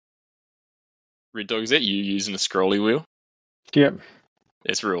Red Dog, is that you using a scrolly wheel? Yep.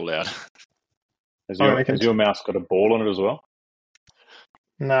 It's real loud. Has your mouse got a ball on it as well?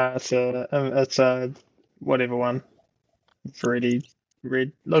 No, it's a whatever one. Red.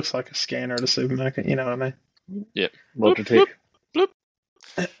 Looks like a scanner at a supermarket. You know what I mean? Yep. Logitech. Bloop.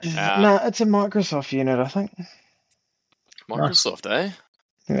 No, it's a Microsoft unit, I think. Microsoft, eh?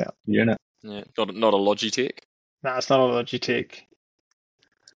 Yeah. Unit. Yeah. Not a Logitech. No, it's not a Logitech.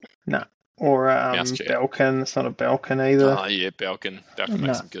 No. Or Belkin. It's not a Belkin either. Oh, yeah, Belkin. Belkin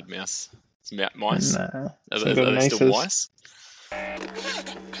makes some good mouse. Some mice. No. Are they still mice?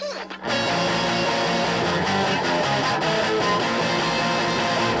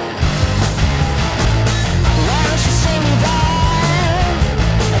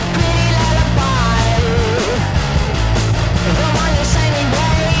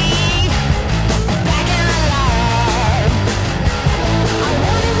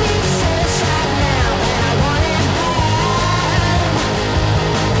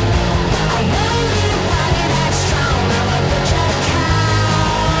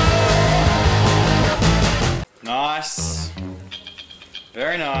 Nice.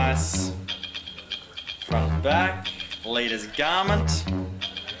 Very nice. Front and back. Leader's garment.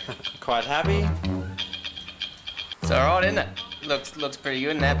 Quite happy. It's alright, isn't it? Looks pretty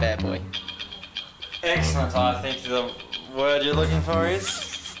good in that bad boy. Excellent, I think the word you're looking for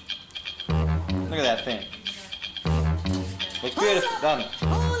is... Look at that thing. Looks beautiful, doesn't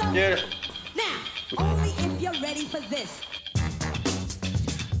it? Beautiful. Now, only if you're ready for this.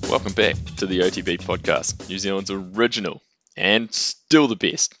 Welcome back to the OTB podcast, New Zealand's original and still the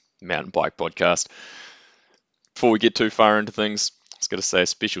best mountain bike podcast. Before we get too far into things, I was going to say a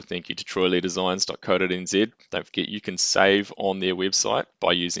special thank you to troyleedesigns.co.nz. Don't forget you can save on their website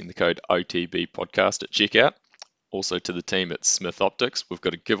by using the code OTB podcast at checkout. Also to the team at Smith Optics, we've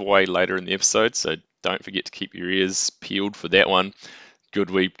got a giveaway later in the episode, so don't forget to keep your ears peeled for that one.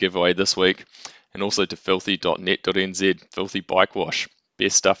 Good week giveaway this week. And also to filthy.net.nz, Filthy Bike Wash.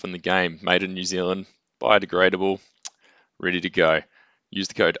 Best stuff in the game, made in New Zealand, biodegradable, ready to go. Use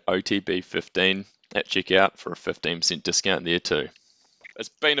the code OTB15 at checkout for a 15% discount there too. It's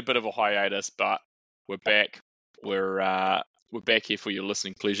been a bit of a hiatus, but we're back. We're back here for your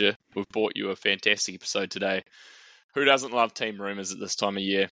listening pleasure. We've brought you a fantastic episode today. Who doesn't love Team Rumours at this time of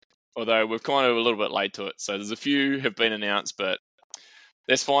year? Although we're kind of a little bit late to it, so there's a few have been announced, but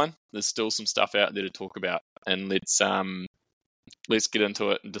that's fine. There's still some stuff out there to talk about, and let's get into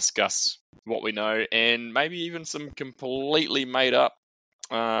it and discuss what we know and maybe even some completely made up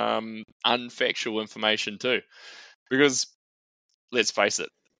unfactual information too. Because let's face it,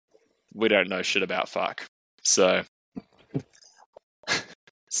 we don't know shit about fuck. So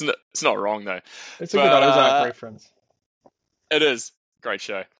it's not wrong though. It's a good Ozark reference. It is. Great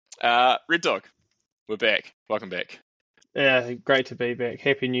show. Red Dog, we're back. Welcome back. Yeah, great to be back.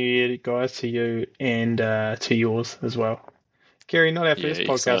 Happy New Year, guys, to you and to yours as well. Gary, not our first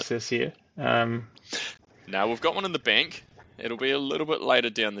podcast this year. No, we've got one in the bank. It'll be a little bit later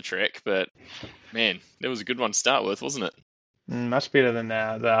down the track, but man, that was a good one to start with, wasn't it? Much better than the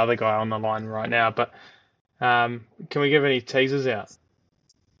other guy on the line right now. But can we give any teasers out?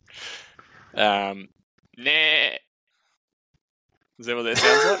 Nah. Is that what that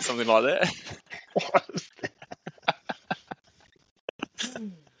sounds like? Something like that? What is that?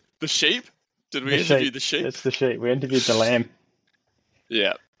 The sheep? Did we interview the sheep? It's the sheep. We interviewed the lamb.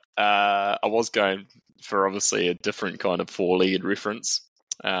 Yeah. I was going for obviously a different kind of four-legged reference.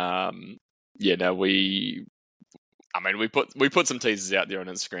 We put some teasers out there on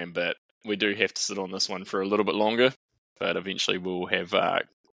Instagram, but we do have to sit on this one for a little bit longer. But eventually we'll have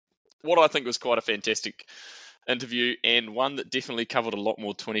what I think was quite a fantastic interview, and one that definitely covered a lot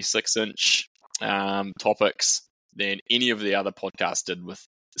more 26-inch topics than any of the other podcasts did with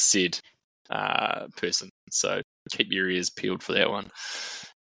said person. So keep your ears peeled for that one.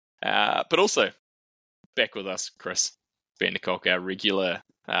 But also, back with us, Chris Vanderkolk, our regular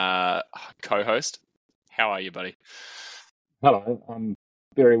co-host. How are you, buddy? Hello, I'm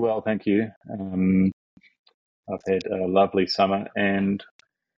very well, thank you. I've had a lovely summer, and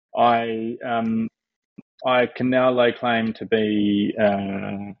I can now lay claim to be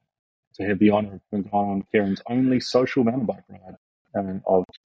to have the honour of being on Kieran's only social mountain bike ride of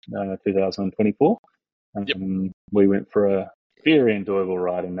 2024. Yep. We went for a very enjoyable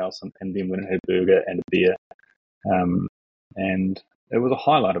ride in Nelson, and then went and had a burger and a beer, and it was a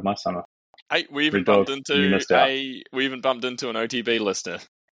highlight of my summer. Hey, we even bumped into an OTB listener.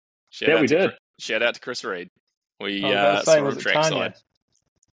 We did. Shout out to Chris Reed. We saw him trackside.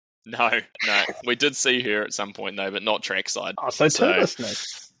 No, we did see her at some point though, but not trackside. Oh, so two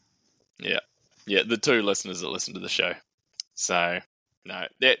listeners. Yeah. Yeah, the 2 listeners that listen to the show. So, no,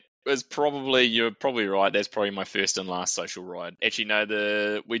 that was probably, you're probably right, that's probably my first and last social ride. Actually,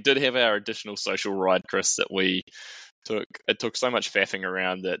 no, we did have our additional social ride, Chris, that we took. It took so much faffing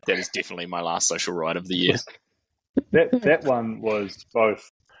around that is definitely my last social ride of the year. That one was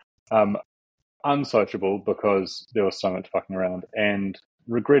both unsociable because there was so much fucking around, and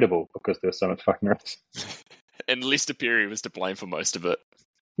regrettable because there was so much fucking around. And Lester Perry was to blame for most of it.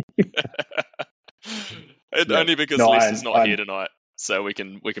 Yeah. Only because No, Lester's not here tonight, so we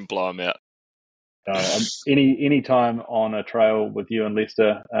can blow him out. Any time on a trail with you and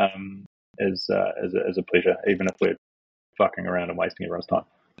Lester is a pleasure, even if we're fucking around and wasting everyone's time.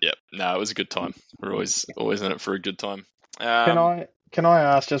 Yep, no, it was a good time. We're always in it for a good time. Can I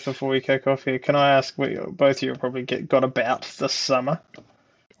ask, just before we kick off here, can I ask what both of you probably got about this summer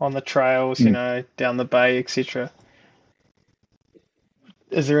on the trails, down the bay, etc.?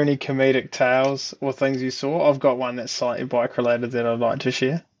 Is there any comedic tales or things you saw? I've got one that's slightly bike related that I'd like to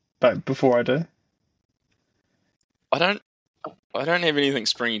share, but before I do, I don't have anything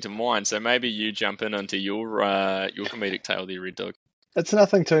springing to mind, so maybe you jump in onto your comedic tale there, Red Dog. it's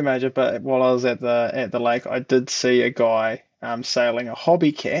nothing too major. But while I was at the lake, I did see a guy sailing a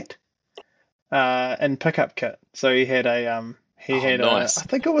hobby cat in pickup kit. So he had nice. I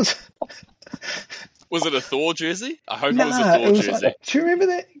think it was. Was it a Thor jersey? I hope it was a Nah, Thor jersey. do you remember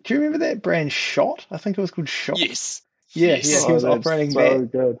that? Do you remember that brand Shot? I think it was called Shot. Yes. Yeah, Yes. he was operating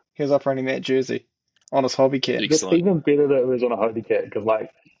that. Good. He was operating that jersey on his hobby cat. It's even better that it was on a hobby cat, because like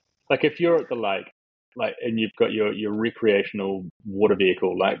if you're at the lake, and you've got your recreational water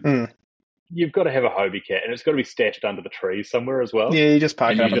vehicle, you've got to have a hobie cat, and it's got to be stashed under the trees somewhere as well. Yeah, you just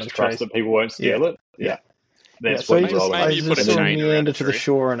park it and up you under just the trust trees. that people won't steal it. Yeah. That's so what you makes just, all I of you it. put a just saw chain him around meander a to the tree.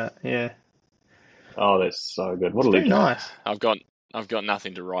 shore in it. Yeah, Oh, that's so good. What it's a very legend. nice. I've got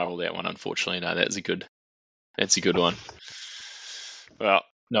nothing to rival that one, unfortunately. No, that's a good one. Well,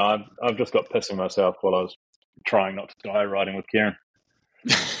 No, I've just got pissing myself while I was trying not to die riding with Kieran.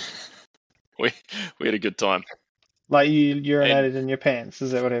 we had a good time. Like you urinated in your pants.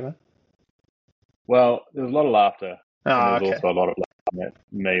 Is that what happened? Well, there was a lot of laughter, and Oh, there was okay. also a lot of laughing at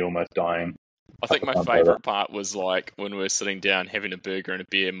me almost dying. I think my favourite part was like when we were sitting down having a burger and a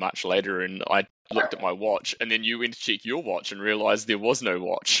beer much later, and I looked at my watch, and then you went to check your watch and realised there was no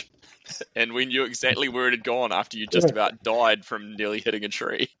watch, and we knew exactly where it had gone after you just about died from nearly hitting a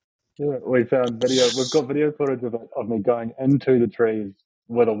tree. Yeah, we found video. We've got video footage of me going into the trees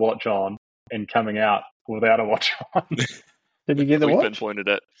with a watch on and coming out without a watch on. Did you get the We watch? pinpointed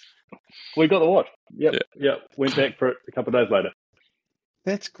it. We got the watch. Yep. Yeah. Yep. Went back for it a couple of days later.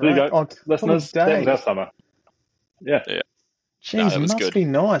 That's There great. you go. Oh, Listeners, that was our summer. Yeah. Jeez, No, it that was must good. be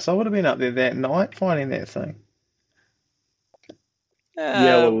nice. I would have been up there that night finding that thing.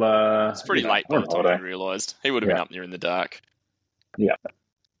 Yeah, well... it's pretty late by the time we realised. He would have been up there in the dark. Yeah.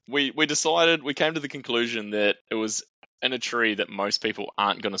 We decided, we came to the conclusion that it was in a tree that most people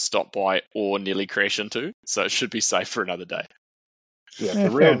aren't going to stop by or nearly crash into, so it should be safe for another day. Yeah, Yeah, the fair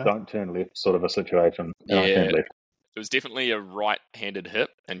real enough. don't turn left sort of a situation. And I Yeah. turned left. It was definitely a right-handed hit,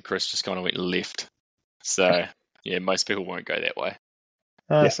 and Chris just kind of went left. So, yeah, most people won't go that way.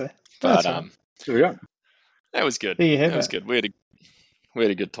 I Yeah. see. But That's all right. There we go. that was good. There you have That was it. good. We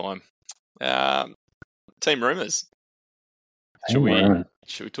had a good time. Team Rumours. Should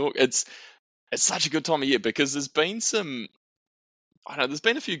we talk? It's such a good time of year because there's been some. I don't know. There's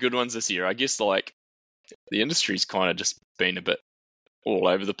been a few good ones this year. I guess like the industry's kind of just been a bit all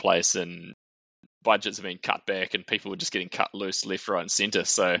over the place, and budgets have been cut back, and people are just getting cut loose left, right, and centre.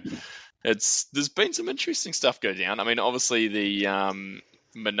 So there's been some interesting stuff go down. I mean, obviously the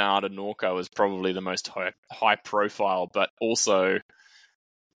Minarda Norco is probably the most high profile, but also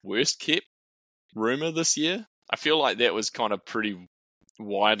worst kept rumor this year. I feel like that was kind of pretty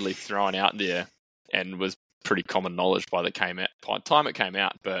widely thrown out there and was pretty common knowledge by the time it came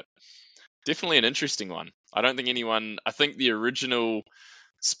out, but definitely an interesting one. I think the original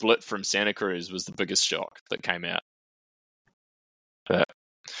split from Santa Cruz was the biggest shock that came out. But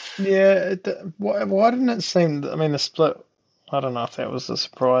Yeah, why didn't it seem... I mean, the split... I don't know if that was a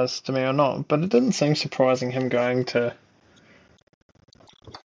surprise to me or not, but it didn't seem surprising him going to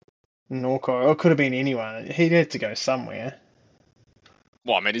Norco. Or it could have been anyone. He'd had to go somewhere.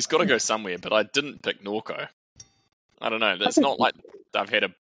 well, I mean, he's got to go somewhere, but I didn't pick Norco. I don't know. It's not like they've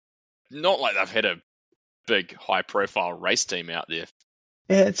had a big high-profile race team out there.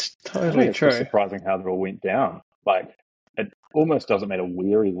 Yeah, it's I totally think it's just true. surprising how it all went down. Like, it almost doesn't matter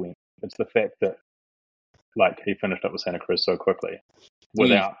where he went. It's the fact that, like, he finished up with Santa Cruz so quickly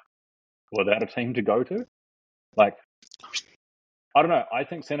without a team to go to. Like, I don't know. I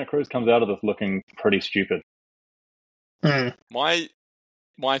think Santa Cruz comes out of this looking pretty stupid. Mm. My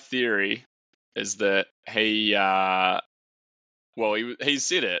theory is that he said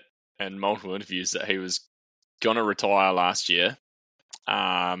it in multiple interviews that he was gonna retire last year.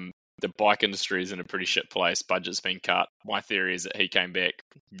 The bike industry is in a pretty shit place. Budget's been cut. My theory is that he came back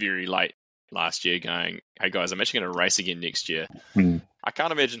very late last year going, hey guys, I'm actually going to race again next year. I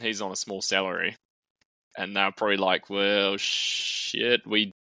can't imagine he's on a small salary. And they're probably like, well, shit,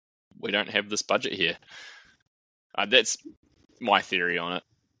 we don't have this budget here. That's my theory on it.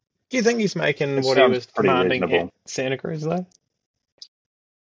 Do you think he's making It what he sounds was pretty demanding reasonable. at Santa Cruz, though?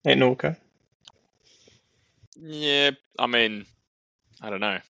 At Norco? Yeah, I mean, I don't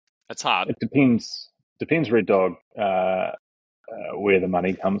know. It's hard. It depends, Red Dog, where the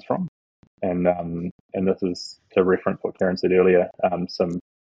money comes from. And this is to reference what Karen said earlier, some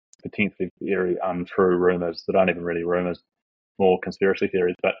potentially very untrue rumours that aren't even really rumours, more conspiracy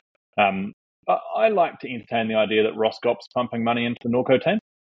theories. But I like to entertain the idea that Ross Gopp's pumping money into the Norco team.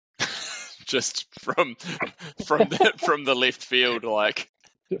 Just from the left field, like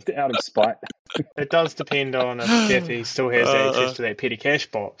Just out of spite. It does depend on if Kathy still has access to that petty cash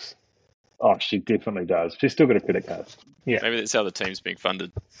box. Oh, she definitely does. She's still got a credit card. Yeah. Maybe that's how the team's being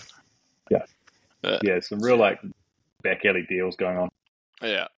funded. Yeah. Yeah, some real back alley deals going on.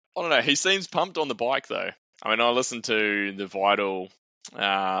 Yeah. I don't know. He seems pumped on the bike, though. I mean, I listened to the Vital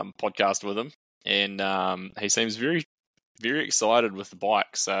podcast with him, and he seems very, very excited with the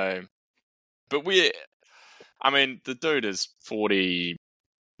bike. So, but the dude is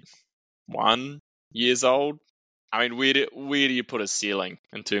 41 years old. I mean, where do you put a ceiling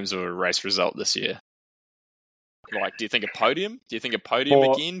in terms of a race result this year? Like, do you think a podium? Do you think a podium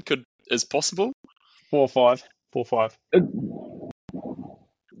again is possible? 4-5. 4-5.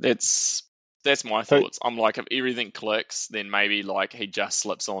 That's my thoughts. I'm like, if everything clicks, then maybe like he just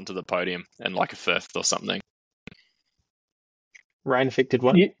slips onto the podium in like a fifth or something. Rain affected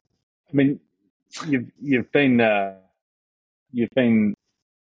one. I mean, you've been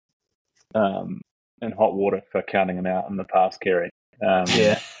in hot water for counting him out in the past, Kerry.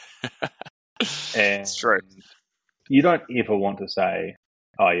 Yeah. And It's true. You don't ever want to say,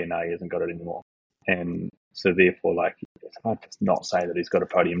 oh, yeah, no, he hasn't got it anymore. And so therefore, like, it's hard to not say that he's got a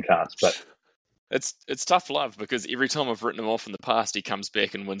podium chance. But it's tough love because every time I've written him off in the past, he comes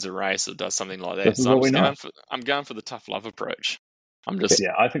back and wins a race or does something like that. This is So what we know. I'm going for the tough love approach.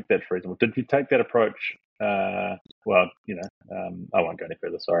 Yeah, I think that's reasonable. Did you take that approach? I won't go any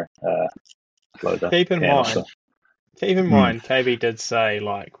further. Sorry. Keep in mind, KB did say,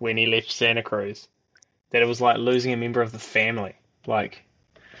 like, when he left Santa Cruz, that it was like losing a member of the family. Like,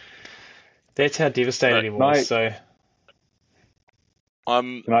 that's how devastated he was. Can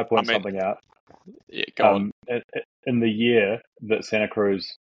I point something out? Yeah, go on. In the year that Santa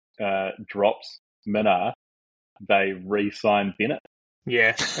Cruz drops Minnar, they re-sign Bennett.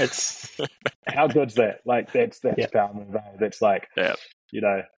 Yeah, it's how good's that? Like that's powerful. That's like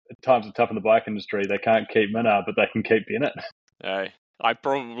times are tough in the bike industry. They can't keep Minnar, but they can keep Bennett. Hey,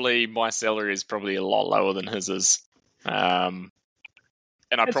 my salary is probably a lot lower than his is, and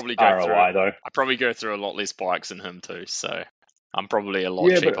I probably go through a lot less bikes than him too. So I'm probably a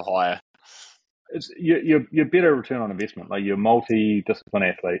lot cheaper hire. You're better return on investment. Like you're a multi-discipline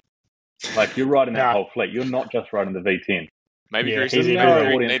athlete. Like you're riding that whole fleet. You're not just riding the V10.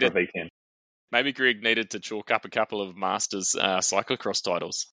 Maybe Greg needed to chalk up a couple of Masters cyclocross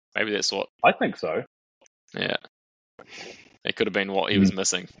titles. Maybe that's what. I think so. Yeah. That could have been what he was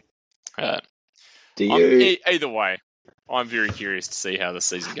missing. Either way, I'm very curious to see how the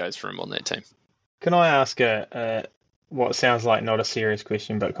season goes for him on that team. Can I ask what sounds like not a serious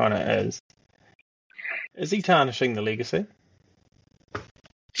question, but kind of is? Is he tarnishing the legacy?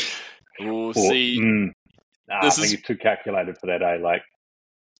 We'll see. I think he's too calculated for that, Like,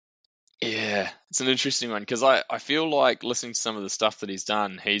 yeah, it's an interesting one because I feel like listening to some of the stuff that he's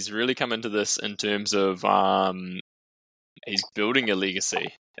done, he's really come into this in terms of he's building a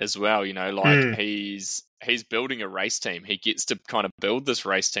legacy as well. You know, like he's building a race team. He gets to kind of build this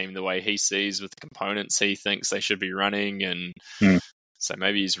race team the way he sees with the components he thinks they should be running, and so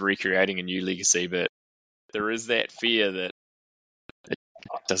maybe he's recreating a new legacy. But there is that fear that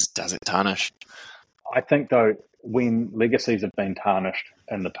does it tarnish? I think, though, when legacies have been tarnished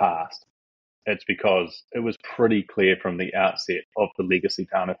in the past, it's because it was pretty clear from the outset of the legacy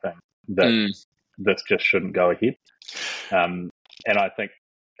tarnishing that this just shouldn't go ahead. And I think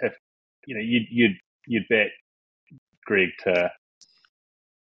if you'd bet Greg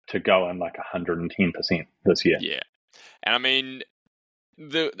to go in like 110% this year. Yeah, and I mean,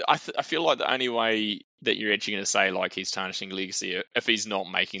 I feel like the only way that you're actually going to say like he's tarnishing legacy if he's not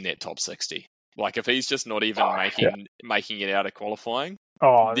making that top 60. Like if he's just not even making it out of qualifying,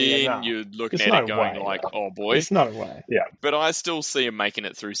 then you're looking There's at no it going way, like, oh boy. There's no way. Yeah. But I still see him making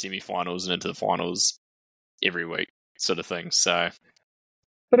it through semi-finals and into the finals every week, sort of thing. So,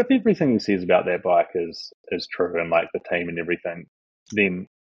 but if everything he says about that bike is true and like the team and everything, then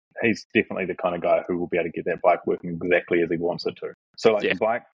he's definitely the kind of guy who will be able to get that bike working exactly as he wants it to. So like the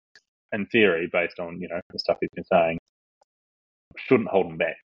bike, in theory, based on the stuff he's been saying, shouldn't hold him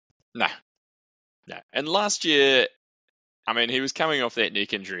back. No. And last year, I mean, he was coming off that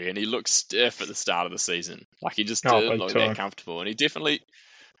neck injury and he looked stiff at the start of the season. Like he just didn't look that comfortable. And he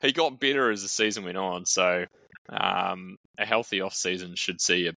got better as the season went on. So a healthy off season should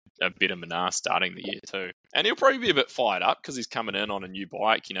see a better Manar starting the year too. And he'll probably be a bit fired up because he's coming in on a new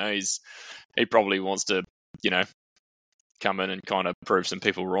bike. He probably wants to, come in and kind of prove some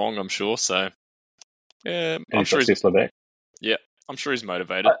people wrong, I'm sure. So yeah, I'm sure he's back. Yeah, I'm sure he's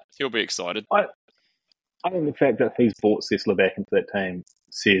motivated. He'll be excited. I think the fact that he's brought Sessler back into that team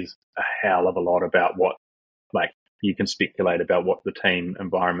says a hell of a lot about what, like, you can speculate about what the team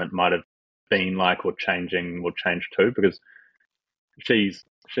environment might have been like or changed to, because she's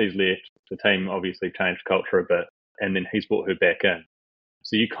left, the team obviously changed culture a bit, and then he's brought her back in.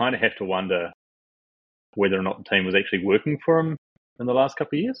 So you kind of have to wonder whether or not the team was actually working for him in the last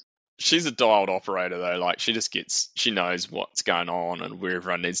couple of years. She's a dialed operator though. Like she knows what's going on and where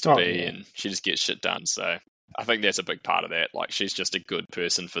everyone needs to be, and she just gets shit done. So I think that's a big part of that. Like she's just a good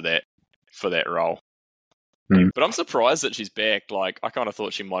person for that role. But I'm surprised that she's back. Like I kind of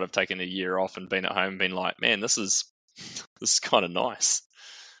thought she might have taken a year off and been at home and been like, man, this is kind of nice.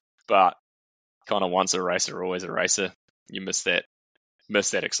 But kind of once a racer, always a racer. You miss that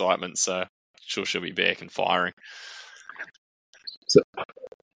excitement. So sure she'll be back and firing. So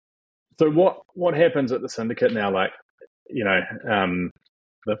what happens at the syndicate now? Like,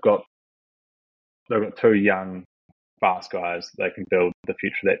 they've got two young, fast guys. They can build the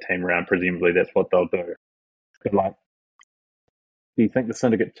future of that team around. Presumably, that's what they'll do. But like, do you think the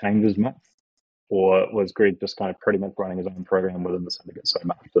syndicate changes much, or was Greg just kind of pretty much running his own program within the syndicate so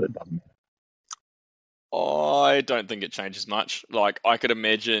much that it doesn't matter? I don't think it changes much. Like, I could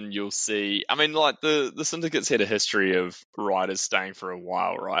imagine you'll see... I mean, like, the syndicate's had a history of riders staying for a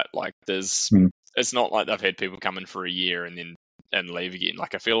while, right? Like, it's not like they've had people come in for a year and leave again.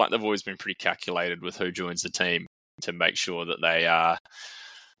 Like, I feel like they've always been pretty calculated with who joins the team to make sure that they are,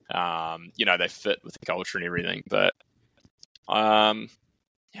 they fit with the culture and everything. But, I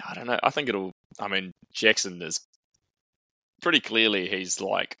don't know. I think Jackson is pretty clearly, he's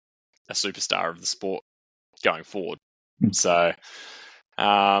like a superstar of the sport going forward. So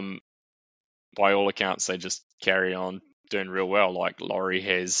by all accounts they just carry on doing real well. Like Laurie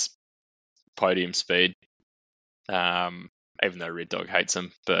has podium speed, even though Red Dog hates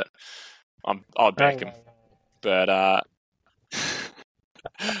him, but I'll back him. But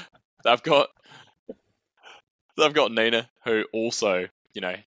they've got Nina, who also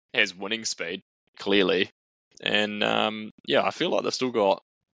has winning speed clearly, and I feel like they've still got,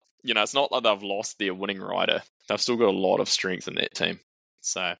 it's not like they've lost their winning rider. They've still got a lot of strength in that team.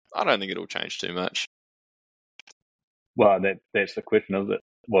 So I don't think it'll change too much. Well, that's the question, is it?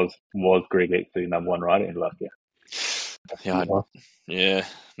 Was Greg actually number one rider in last year?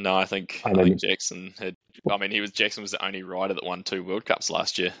 No, I think Jackson had. Jackson was the only rider that won 2 World Cups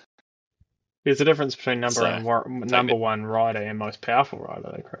last year. There's a difference between number one rider and most powerful rider,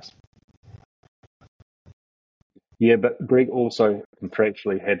 though, Chris. Yeah, but Greg also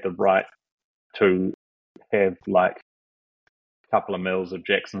contractually had the right to have like a couple of mils of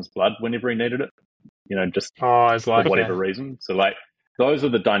Jackson's blood whenever he needed it. For whatever reason. So like those are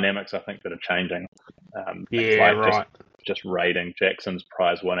the dynamics I think that are changing. Right. Just raiding Jackson's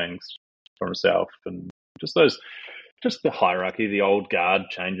prize winnings for himself, and just the hierarchy, the old guard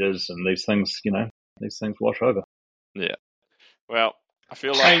changes, and these things wash over. Yeah. Well, I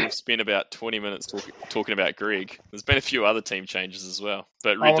feel like we've spent about 20 minutes talking about Greg. There's been a few other team changes as well.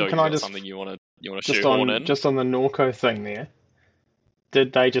 But Red Dog, you got something you want to shoehorn in? Just on the Norco thing there,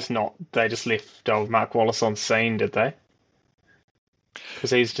 did they just left old Mark Wallace on scene, did they? Because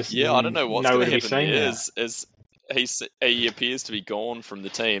he's just I don't know what's going to happen there. As he appears to be gone from the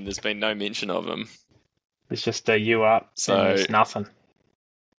team. There's been no mention of him. It's just a you up, so there's nothing.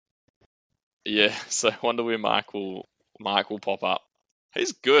 Yeah, so I wonder where Mark will pop up.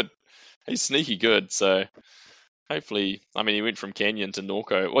 He's good. He's sneaky good. So hopefully, he went from Canyon to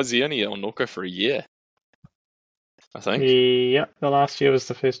Norco. Was he only on Norco for a year? I think. Yeah, the last year was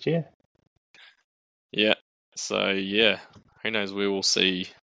the first year. Yeah. So who knows where we'll see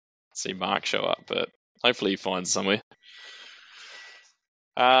Mark show up, but hopefully he finds somewhere.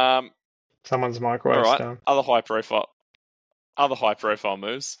 Someone's All microwave's right, done. other high profile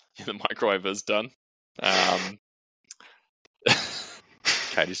moves. The microwave is done.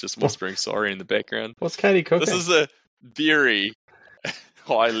 Katie's just whispering sorry in the background. What's Katie cooking? This is a very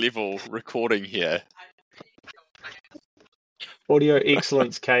high level recording here. Audio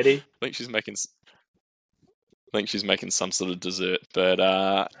excellence, Katie. I think she's making some sort of dessert, but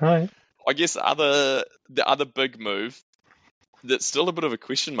Hi. I guess the other big move that's still a bit of a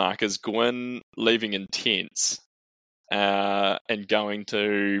question mark is Gwyn leaving Intense and going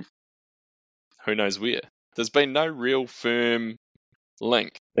to who knows where. There's been no real firm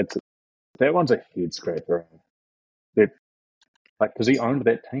link. That one's a head scraper. Because he owned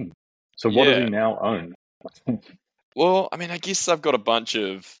that team. So what does he now own? Well, I mean, I guess they've got all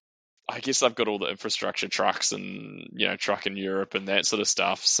the infrastructure trucks and, truck in Europe and that sort of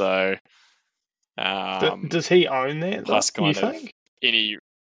stuff. So, does he own that? Plus you think?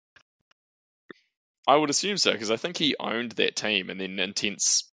 I would assume so, because I think he owned that team and then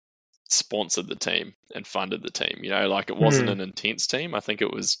Intense sponsored the team and funded the team. Like it wasn't an Intense team. I think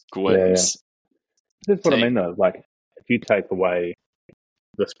it was Gwyn's. Yeah. That's what I mean, though. Like, if you take away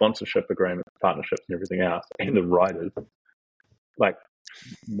the sponsorship agreement, partnerships, and everything else, and the riders, like,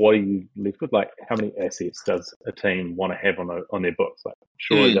 what are you left with? Like, how many assets does a team want to have on their books? Like,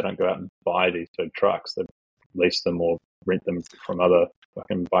 surely they don't go out and buy these big trucks; they lease them or rent them from other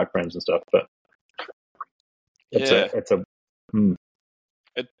fucking bike brands and stuff. But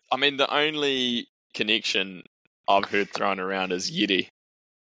I mean, the only connection I've heard thrown around is Yeti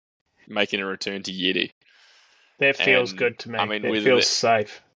making a return to Yeti. That feels good to me. I mean, it feels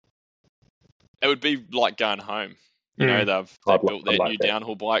safe. It would be like going home. They built that new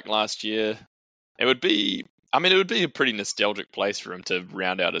downhill bike last year. It would be a pretty nostalgic place for him to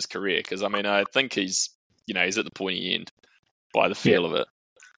round out his career, because I think he's at the pointy end by the feel of it.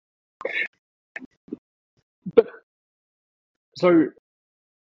 But so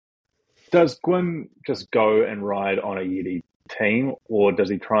does Gwyn just go and ride on a Yeti team, or does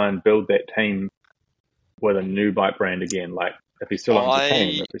he try and build that team with a new bike brand again? Like, if he still owns a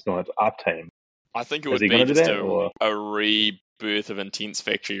team, if he still owns our team, I think it would be just a rebirth of Intense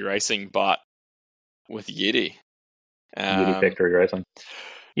Factory Racing, but with Yeti. Yeti Factory Racing.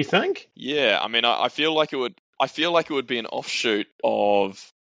 You think? Yeah, I feel like it would. I feel like it would be an offshoot of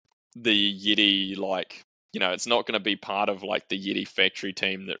the Yeti. Like, it's not going to be part of like the Yeti factory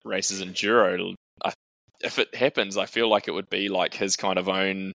team that races enduro. If it happens, I feel like it would be like his kind of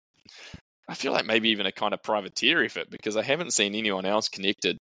own. I feel like maybe even a kind of privateer effort, because I haven't seen anyone else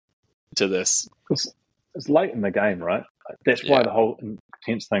connected to this. It's late in the game, right? That's why the whole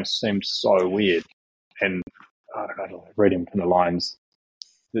Intense thing seems so weird. And I don't know, reading between the lines,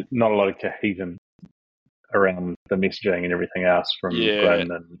 there's not a lot of cohesion around the messaging and everything else from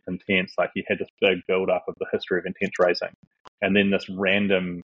Gwyn and Intense. Like, you had this big build-up of the history of Intense racing, and then this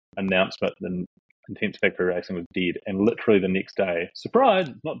random announcement that Intense Factory Racing was dead, and literally the next day, surprise,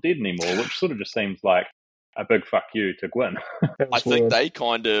 it's not dead anymore, which sort of just seems like a big fuck you to Gwyn. I think they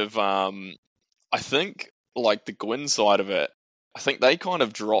kind of, I think, like, the Gwyn side of it, I think they kind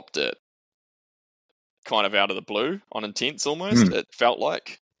of dropped it kind of out of the blue on Intense almost, it felt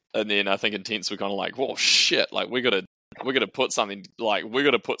like. And then I think Intense were kind of like, whoa, shit, like, we gotta put something, like, we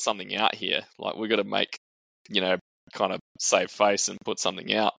gotta put something out here. Like, we gotta make, kind of save face and put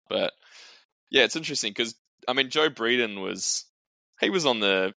something out. But yeah, it's interesting because, Joe Breeden was on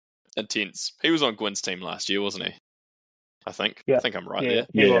the Intense. He was on Gwyn's team last year, wasn't he? I think. Yeah. I think I'm right there.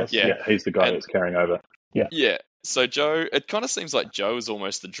 Yeah, he's the guy that's carrying over. Yeah. So Joe, it kind of seems like Joe is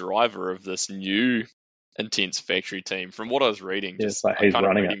almost the driver of this new Intense factory team. From what I was reading, just like he's kind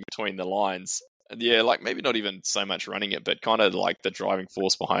of reading it between the lines. Yeah, like maybe not even so much running it, but kind of like the driving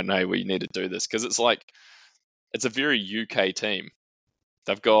force behind, hey, we need to do this, because it's like, it's a very UK team.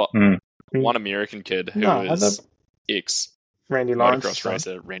 They've got one American kid who is ex Randy motocross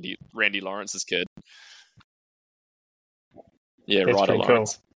racer, Randy Lawrence's kid. Yeah, That's Ryder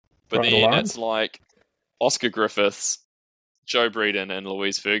Lawrence. Cool. But Ryder then Lawrence? it's like Oscar Griffiths, Joe Breeden, and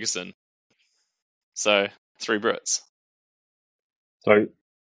Louise Ferguson. So 3 Brits. So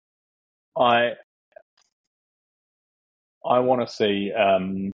I want to see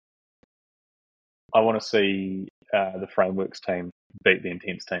the Frameworks team beat the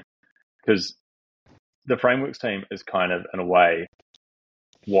Intense team, because the Frameworks team is kind of, in a way,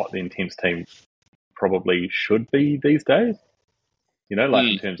 what the Intense team probably should be these days. In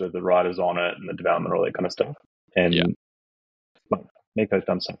terms of the riders on it and the development, all that kind of stuff. And like, Nico's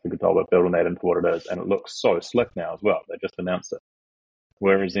done such a good job at building that into what it is, and it looks so slick now as well. They just announced it.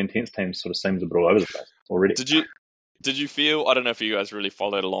 Whereas the Intense team sort of seems a bit all over the place already. Did you feel, I don't know if you guys really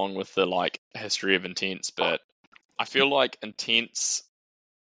followed along with the like history of Intense, but I feel like Intense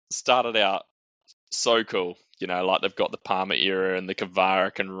started out so cool. You know, like they've got the Palmer era and the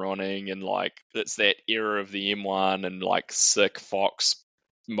Kavarik and Ronning, and like it's that era of the M1 and like sick Fox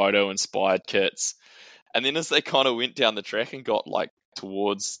moto inspired kits. And then as they kind of went down the track and got like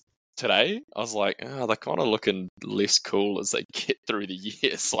towards today, I was like, oh, they're kind of looking less cool as they get through the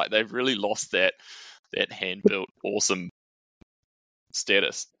years. Like they've really lost that hand built awesome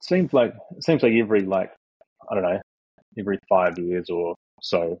status. Seems like every like I don't know, every 5 years or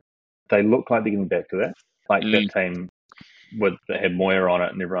so, they look like they're getting back to that. Like that team that had Moyer on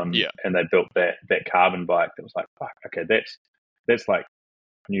it and everyone, and they built that carbon bike that was like, fuck, okay, that's like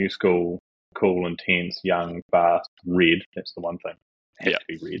new school, cool, intense, young, fast, red. That's the one thing. Has to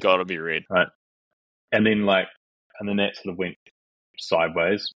be red. Gotta be red. Right. And then that sort of went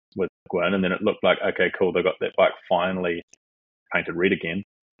sideways with Gwyn, and then it looked like, okay, cool, they got that bike finally painted red again.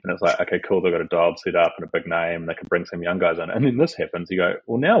 And it's like, okay, cool, they've got a dialed set up and a big name, they can bring some young guys in. And then this happens, you go,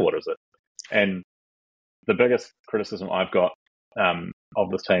 well, now what is it? And the biggest criticism I've got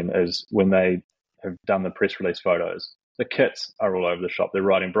of this team is when they have done the press release photos, the kits are all over the shop. They're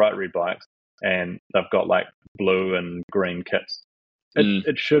riding bright red bikes, and they've got like blue and green kits.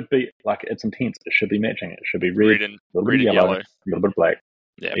 It should be like, it's Intense. It should be matching. It should be red and a little bit of yellow, a little bit of black.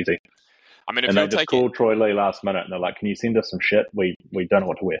 Yeah, easy. I mean, if and you're they just called Troy Lee last minute, and they're like, "Can you send us some shit? We don't know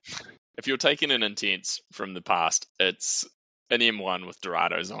what to wear." If you're taking an Intense from the past, it's an M1 with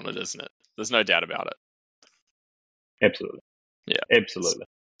Dorados on it, isn't it? There's no doubt about it. Absolutely. Yeah, absolutely.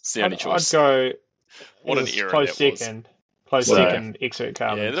 It's the only choice. I'd go. What an era close that second. Close second. Exert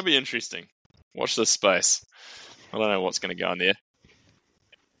Carbons. Yeah, that'll be interesting. Watch this space. I don't know what's going to go in there.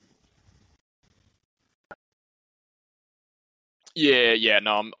 Yeah,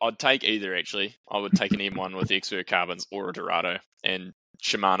 no, I'd take either, actually. I would take an M1 with Expert Carbons or a Dorado and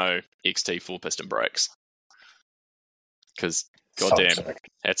Shimano XT 4-piston brakes. Because, goddamn,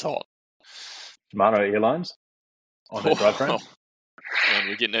 that's hot. Shimano Airlines on that drivetrain? Man,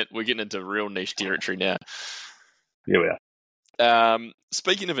 we're getting into real niche territory now. Yeah, we are.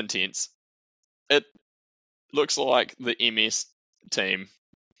 Speaking of Intense, it looks like the MS team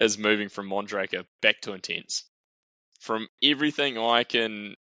is moving from Mondraker back to Intense. From everything I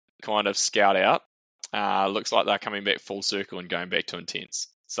can kind of scout out, looks like they're coming back full circle and going back to Intense.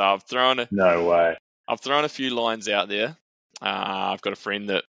 So I've thrown a few lines out there. I've got a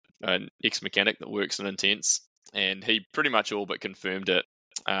friend an ex-mechanic that works in Intense, and he pretty much all but confirmed it.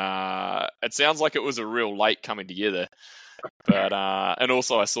 It sounds like it was a real late coming together, but and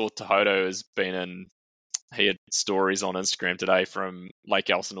also I saw Tohoto has been in. He had stories on Instagram today from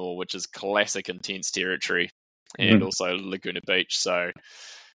Lake Elsinore, which is classic Intense territory. And also Laguna Beach. So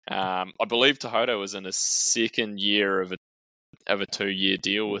I believe Tohoto was in a second year of a 2-year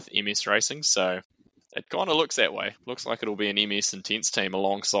deal with MS Racing. So it kind of looks that way. Looks like it'll be an MS Intense team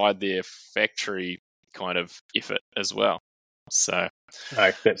alongside their factory kind of effort as well. So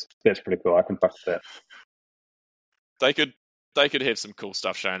that's pretty cool. I can fuck with that. They could have some cool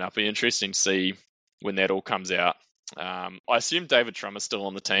stuff showing up. It'll be interesting to see when that all comes out. I assume David Trummer's still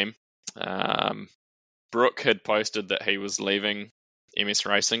on the team. Brooke had posted that he was leaving MS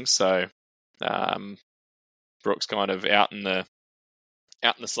Racing, so Brooke's kind of out in the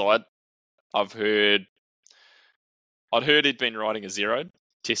side. I'd heard he'd been riding a zeroed,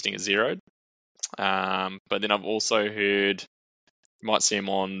 testing a zeroed, but then I've also heard you might see him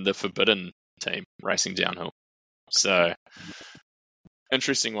on the Forbidden team racing downhill. So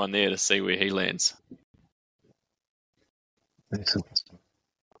interesting one there to see where he lands. That's interesting.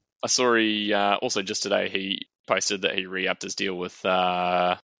 I saw he also just today he posted that he re-upped his deal with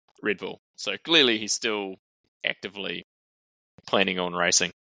Red Bull. So clearly he's still actively planning on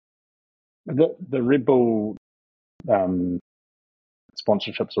racing. The Red Bull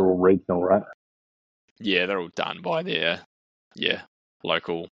sponsorships are all regional, right? Yeah, they're all done by their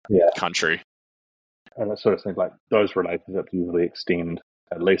local country. And it sort of seems like those relationships usually extend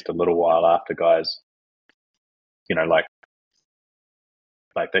at least a little while after guys,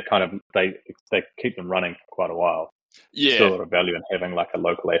 they kind of they keep them running for quite a while. Yeah, still a lot of value in having like a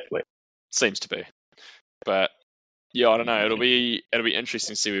local athlete. Seems to be, but yeah, I don't know. It'll be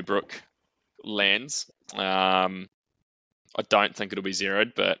interesting to see where Brooke lands. I don't think it'll be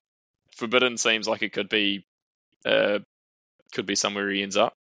zeroed, but Forbidden seems like it could be somewhere he ends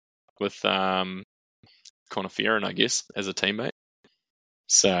up with Conor Fearon, I guess, as a teammate.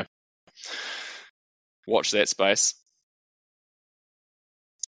 So watch that space.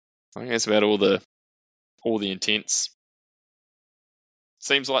 I think that's about all the intents.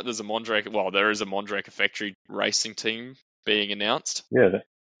 Seems like there's a Mondraker. Well, there is a Mondraker factory racing team being announced. Yeah,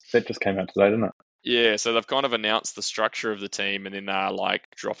 that just came out today, didn't it? Yeah, so they've kind of announced the structure of the team, and then they're like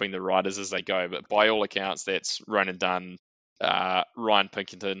dropping the riders as they go. But by all accounts, that's Ronan Dunn, Ryan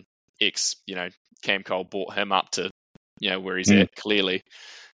Pinkerton, Cam Cole brought him up to where he's at clearly,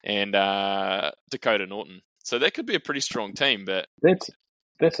 and Dakota Norton. So that could be a pretty strong team. But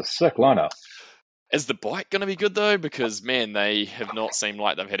that's a sick lineup. Is the bike going to be good though? Because man, they have not seemed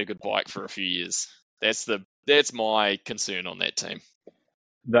like they've had a good bike for a few years. That's my concern on that team.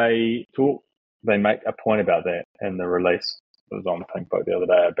 They make a point about that in the release. It was on Pink Book the other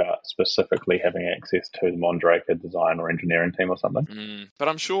day about specifically having access to the Mondraker design or engineering team or something. But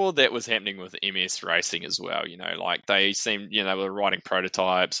I'm sure that was happening with MS Racing as well. Like they seemed, they were writing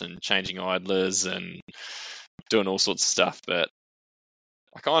prototypes and changing idlers and doing all sorts of stuff. But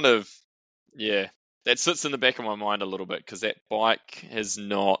I kind of, that sits in the back of my mind a little bit because that bike has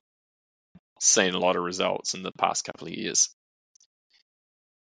not seen a lot of results in the past couple of years.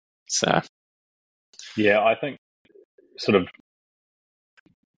 So, yeah, I think sort of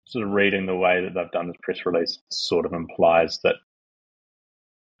reading the way that they've done this press release sort of implies that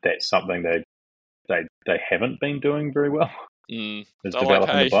that's something they haven't been doing very well. Is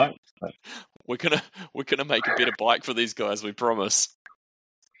developing the bike. We're gonna make a better bike for these guys, we promise.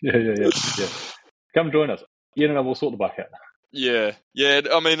 Yeah. Come join us. No, we'll sort the bike out. Yeah.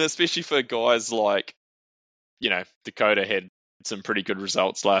 I mean, especially for guys like, Dakota had some pretty good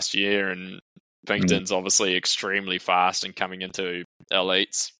results last year, and Pinkerton's obviously extremely fast and coming into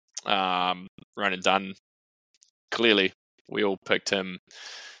elites. Ronan Dunn, clearly, we all picked him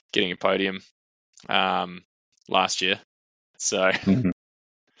getting a podium last year. So,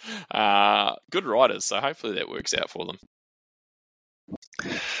 good riders. So hopefully that works out for them.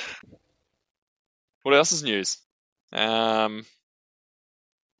 What else is news? New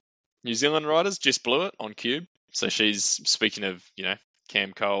Zealand riders, Jess Blewett on Cube. So she's, speaking of,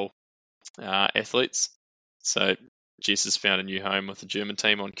 Cam Cole athletes. So Jess has found a new home with the German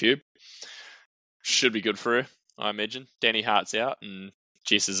team on Cube. Should be good for her, I imagine. Danny Hart's out and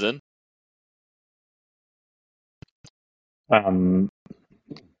Jess is in. Did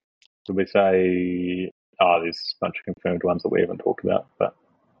we say? There's a bunch of confirmed ones that we haven't talked about, but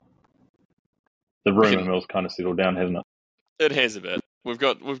the rumour mill's kind of settled down, hasn't it? It has a bit. We've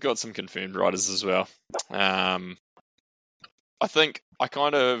got some confirmed riders as well. I think I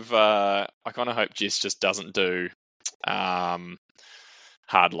kind of hope Jess just doesn't do hardline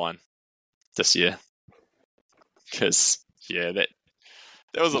this year, because that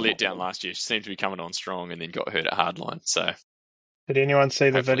was a letdown last year. She seemed to be coming on strong and then got hurt at hardline. So did anyone see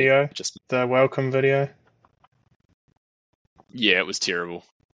the video? The welcome video? Yeah, it was terrible.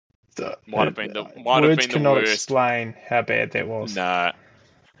 Might have been the cannot worst. Explain how bad that was. Nah.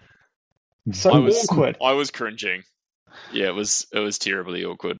 So awkward. I was cringing. Yeah, it was terribly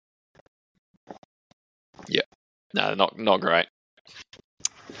awkward. Yeah. No, not great.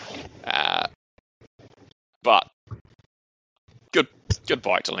 But good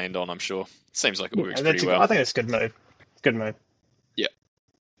bike to land on, I'm sure. Seems like it works pretty well. I think it's a good move. Good move. Yeah.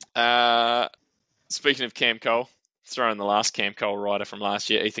 Speaking of Cam Cole, throwing the last Cam Cole rider from last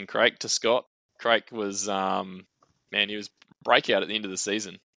year, Ethan Craik, to Scott. Craik was, he was breakout at the end of the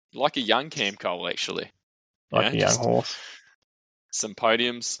season. Like a young Cam Cole, actually. Like a young horse. Some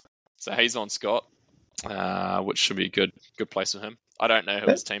podiums. So he's on Scott, which should be a good place for him. I don't know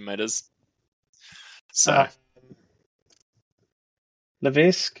who his teammate is. So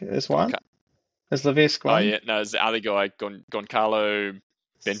Levesque is one. Is Levesque one? Oh yeah, no, it's the other guy, Goncalo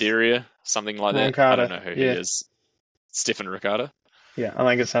Banderia, something like that. Ricardo. I don't know who he is. Stefan Ricardo. Yeah, I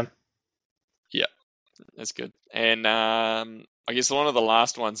think it's him. Yeah, that's good. And I guess one of the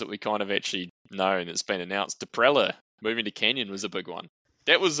last ones that we kind of actually know and that's been announced, Deprella moving to Canyon, was a big one.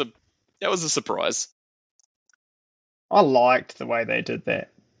 That was a surprise. I liked the way they did that.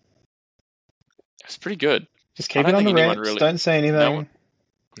 It's pretty good. Just keep it on the wraps. Don't say anything.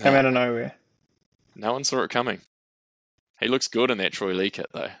 Come out of nowhere. No one saw it coming. He looks good in that Troy Lee kit,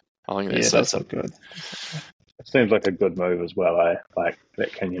 though. I think that's look good. It seems like a good move as well, eh? Like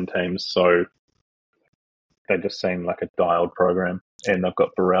that Kenyan team, so they just seem like a dialed program, and they've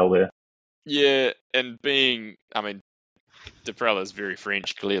got Burrell there. Yeah, and Deprella is very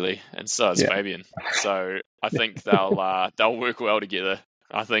French, clearly, and so is Fabian. So I think they'll work well together.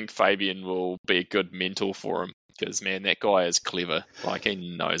 I think Fabian will be a good mentor for him because, man, that guy is clever. Like,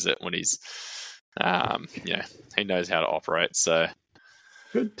 he knows it when he's, he knows how to operate. So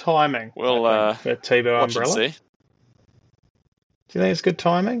good timing. Well, for Tebow watch Umbrella. and see. Do you think it's good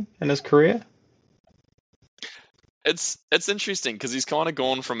timing in his career? It's interesting because he's kind of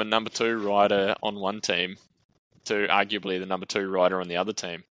gone from a number 2 rider on one team to arguably the number 2 rider on the other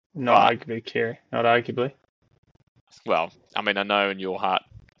team. Not arguably, Kerry. Not arguably. Well, I mean, I know in your heart,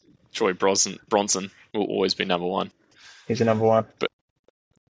 Troy Bronson will always be number 1. He's a number 1.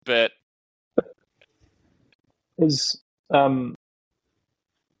 But Is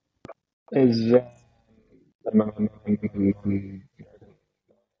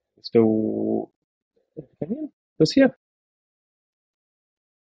still this year?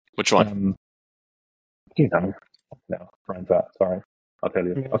 which one? No, brain fart. Sorry, I'll tell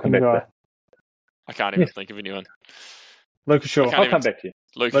you. I'll come back to that. I can't even think of anyone. Lucas Shaw. I'll come back to you.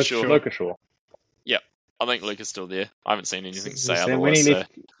 Lucas Shaw. Lucas Shaw. Yep, I think Luke is still there. I haven't seen anything to say When otherwise.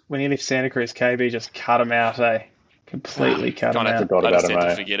 he left Santa Cruz, KB just cut him out, Completely cut him out. I just had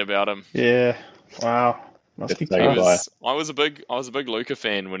to forget about him. Yeah. Wow. Must be tough. I was a big Luca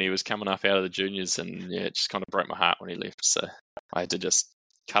fan when he was coming up out of the juniors, and it just kind of broke my heart when he left. So I had to just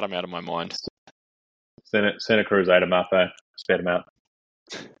cut him out of my mind. Santa Cruz ate him up, spat him out.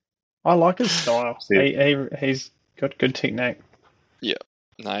 I like his style. He's got good technique. Yeah,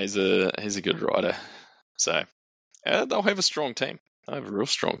 no, he's a good rider. So they'll have a strong team. They'll have a real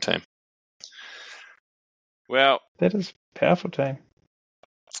strong team. Well, that is a powerful team.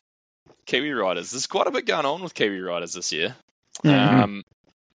 Kiwi riders. There's quite a bit going on with Kiwi riders this year. Mm-hmm.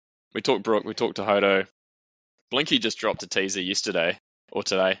 We talked Brooke. We talked to Hodo. Blinky just dropped a teaser yesterday or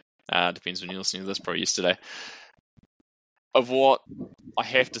today. Depends when you're listening to this. Probably yesterday. Of what I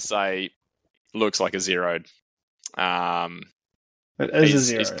have to say looks like a zeroed. It is a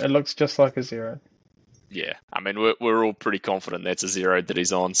zero. It looks just like a zero. Yeah, I mean we're all pretty confident that's a zeroed that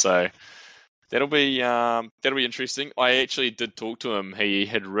he's on. So that'll be interesting. I actually did talk to him. He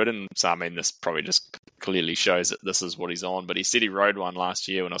had ridden. So I mean, this probably just clearly shows that this is what he's on. But he said he rode one last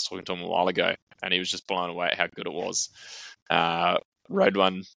year when I was talking to him a while ago, and he was just blown away at how good it was. Rode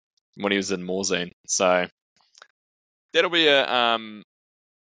one when he was in Morzine. So that'll be a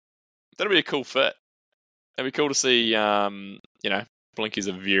cool fit. It'd be cool to see. Blinky's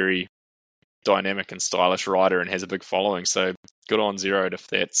a very dynamic and stylish rider and has a big following. So good on Zeroed if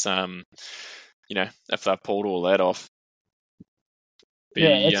that's if they've pulled all that off.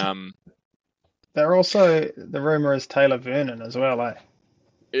 They're also, the rumour is Taylor Vernon as well, eh?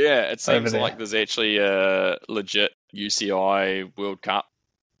 Yeah, it seems like there's actually a legit UCI World Cup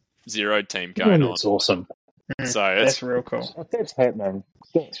Zeroed team going on. That's awesome. So that's real cool. If that's happening,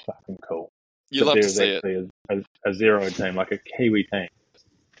 that's fucking cool. You love to see it. A Zeroed team, like a Kiwi team,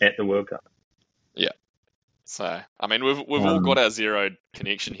 at the World Cup. Yeah. So I mean, we've all got our Zeroed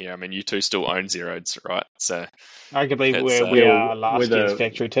connection here. I mean, you two still own Zeroeds, right? So arguably we are last year's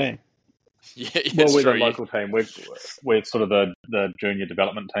factory team. Yeah, well, we're the local team. We're sort of the junior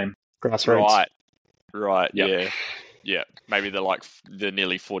development team. Grassroots. Right. Yep. Yeah. Maybe the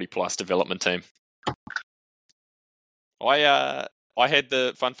nearly 40+ development team. I had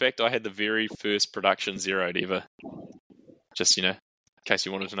the fun fact. I had the very first production Zeroed ever. Just in case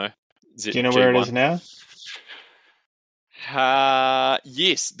you wanted to know. Do you know where it is now?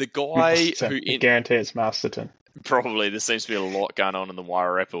 Yes, the guy who I guarantee it's Masterton. Probably. There seems to be a lot going on in the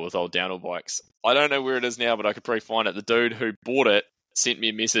Wairarapa with old downhill bikes. I don't know where it is now, but I could probably find it. The dude who bought it sent me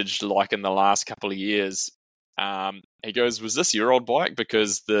a message like in the last couple of years. He goes, "Was this your old bike?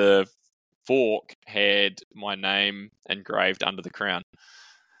 Because the fork had my name engraved under the crown."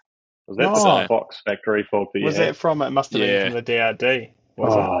 Was that the Fox factory fork that you had? It must have been from the DRD,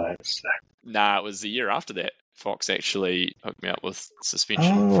 was it? That's sick. Nah, it was the year after that. Fox actually hooked me up with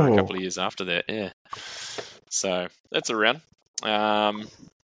suspension for a couple of years after that, yeah. So that's around.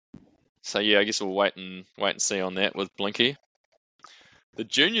 So yeah, I guess we'll wait and see on that with Blinky. The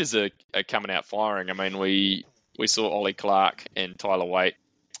juniors are coming out firing. I mean, we saw Ollie Clark and Tyler Waite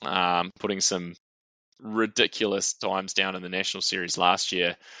putting some ridiculous times down in the National Series last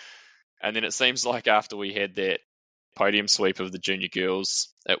year. And then it seems like after we had that podium sweep of the junior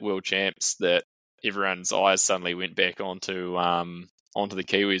girls at World Champs that everyone's eyes suddenly went back onto the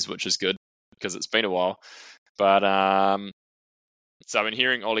Kiwis, which is good because it's been a while. But so I've been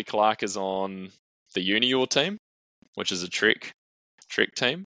hearing Ollie Clark is on the Junior team, which is a Trek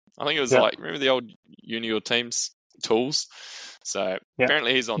team. I think it was remember the old Junior team's tools? So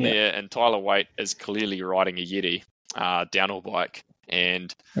apparently he's on there, and Tyler Waite is clearly riding a Yeti downhill bike.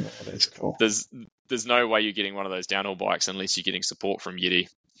 And that's cool. There's no way you're getting one of those downhill bikes unless you're getting support from Yeti.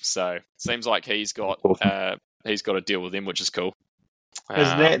 So it seems like he's got a deal with them, which is cool. Is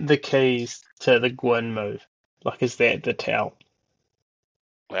that the keys to the Gwyn move? Like, is that the towel?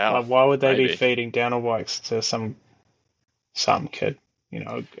 Wow. Like, why would they be feeding downhill bikes to some some kid, a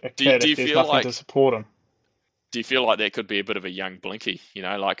Do kid you if there's feel nothing like to support him. do you feel like that could be a bit of a young Blinky?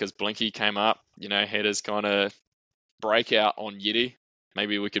 Like as Blinky came up, had his kind of breakout on Yeti.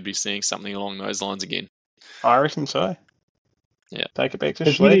 Maybe we could be seeing something along those lines again. I reckon so. Yeah. Take it back to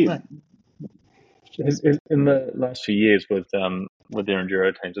Has Schleck, Yeti- mate. In the last few years with their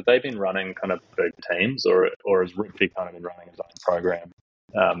enduro teams, have they been running kind of big teams, or has Richie kind of been running his own program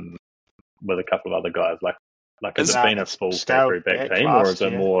with a couple of other guys? Like has it been a full scaled factory back back team, or last is it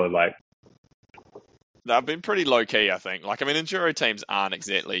year. more like? They've been pretty low key, I think. Enduro teams aren't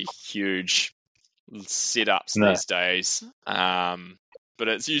exactly huge setups these days. But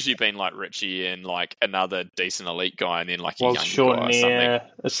it's usually been like Richie and like another decent elite guy, and then like a younger guy or something.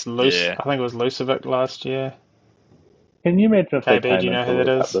 It's loose. Yeah. I think it was Lucevic last year. Can you imagine if they KB, came do you know into who that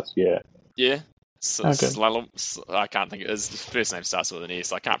World Cup is? this year? Yeah. Oh, good. I can't think. His first name starts with an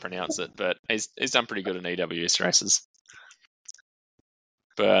S. I can't pronounce it, but he's done pretty good in EWS races.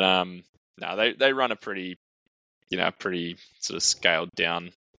 But no, they run a pretty sort of scaled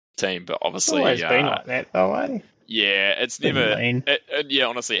down team. But It's obviously, always been like that, though, eh? yeah, it's Bit never. mean. Yeah,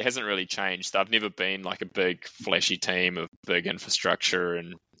 honestly, it hasn't really changed. They've never been like a big flashy team of big infrastructure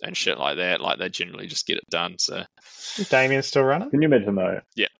and shit like that. Like they generally just get it done. So Is Damien still running? Can you imagine though?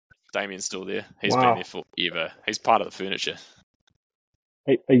 yeah, Damien's still there. He's Wow. been there forever. He's part of the furniture.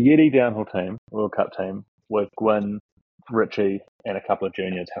 A Yeti downhill team, World Cup team, with Gwyn, Richie, and a couple of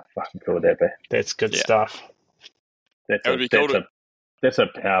juniors. How fucking cool would that be? That's good Yeah. stuff. It would be cool That's a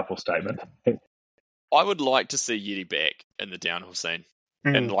powerful statement. I would like to see Yeti back in the downhill scene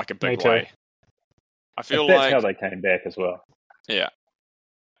in like a me big too. way. I feel That's like how they came back as well. yeah.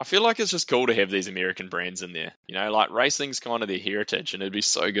 I feel like it's just cool to have these American brands in there. Like racing's kind of their heritage, and it'd be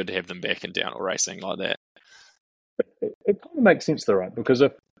so good to have them back in downhill racing like that. It kind of makes sense though, right? Because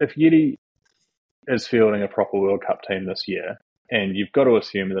if Yeti is fielding a proper World Cup team this year, and you've got to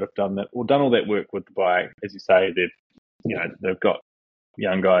assume that have done all that work with the bike, as you say, they've got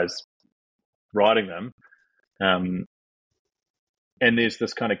young guys riding them, and there's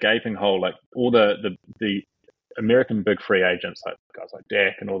this kind of gaping hole, like all the American big free agents, like guys like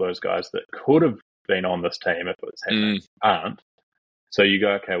Dak and all those guys that could have been on this team if it was happening, aren't. So you go,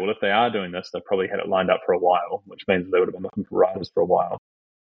 okay, well, if they are doing this, they probably had it lined up for a while, which means they would have been looking for riders for a while.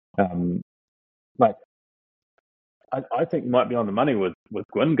 I think you might be on the money with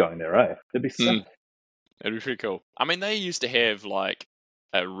Gwyn going there, eh? That'd be sick. It'd be pretty cool. They used to have like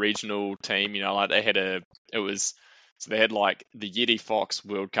a regional team, like they had they had like the Yeti Fox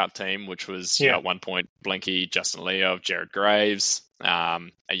World Cup team, which was at one point Blinky, Justin Leo, Jared Graves, a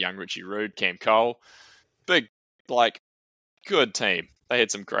young Richie Rude, Cam Cole. Big, like, good team. They had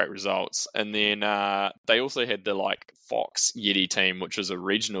some great results. And then they also had the like Fox Yeti team, which was a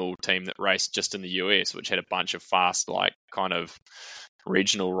regional team that raced just in the US, which had a bunch of fast, like, kind of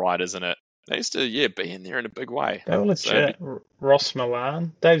regional riders in it. They used to, be in there in a big way. They were legit. Ross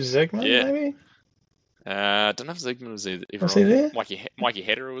Milan, Dave Zigman, maybe? I don't know if Zigman was either. Was he there? Mikey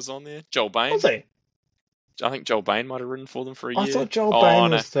Hatterer was on there. Joel Bain. Was he? I think Joel Bain might have ridden for them for a year. I thought Joel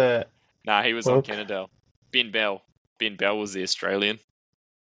Bain was the... Nah, he was on Cannondale. Ben Bell was the Australian.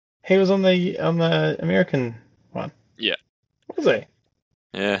 He was on the American one. Yeah. Was he?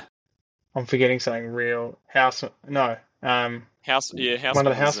 Yeah. I'm forgetting something real. Houseman. No. Houseman one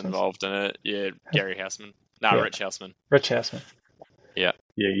of the was involved in it. Yeah, Gary Houseman. No, Rich Houseman. Rich Houseman. Yeah.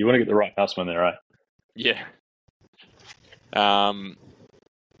 Yeah, you want to get the right Houseman there, right? Yeah.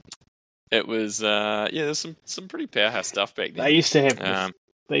 It was there's some pretty powerhouse stuff back then. They used to have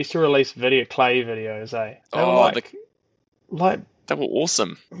they used to release clay videos, eh? They were they were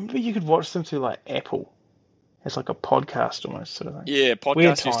awesome. Remember you could watch them through like Apple. It's like a podcast almost sort of thing. Yeah,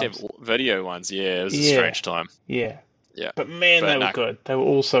 podcasts used to have video ones. Yeah, it was a strange time. Yeah. Yeah. But man, they were good. They were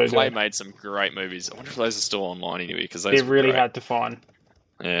all so Clay good. made some great movies. I wonder if those are still online anyway, because they're really hard to find.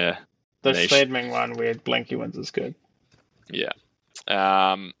 Yeah. The Sledman one where Blinky wins is good. Yeah.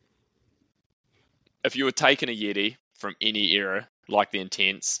 If you were taking a Yeti from any era, like the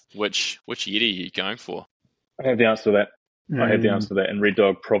Intense, which Yeti are you going for? I have the answer to that. And Red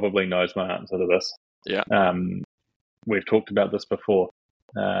Dog probably knows my answer to this. Yeah. We've talked about this before.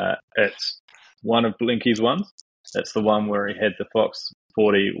 It's one of Blinky's ones. It's the one where he had the Fox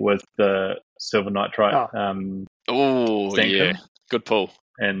 40 with the silver nitrite. Yeah. Good pull.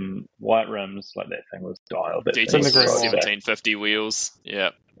 And white rims, like that thing was dialed. That DT 1750 wheels. Yeah.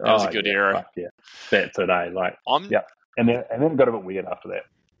 That was a good era. Yeah. That's it, eh? Like, And then it got a bit weird after that.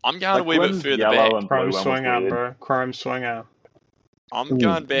 I'm going a wee bit further back. Chrome swing arm, bro. Chrome swing arm. I'm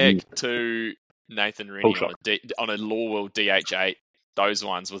going back to Nathan Rennie on a Lawwell DH8 those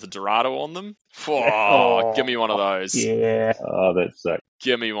ones with a Dorado on them. Oh, give me one of those. Yeah. Oh, that's sick.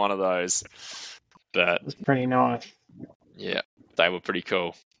 Give me one of those. But It's pretty nice. yeah, they were pretty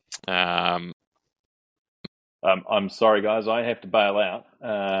cool. I'm sorry, guys. I have to bail out.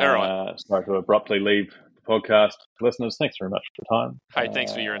 All right. Sorry to abruptly leave the podcast. Listeners, thanks very much for your time. Hey,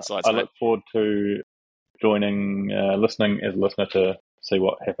 thanks for your insights, I mate. look forward to listening as a listener to see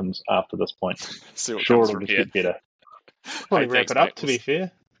what happens after this point. See what Sure, comes it'll from just here. get better. Probably Hey, wrap thanks, it up, mate. to be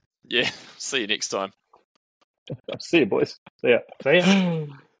fair. Yeah, see you next time. See you, boys. See ya. See ya.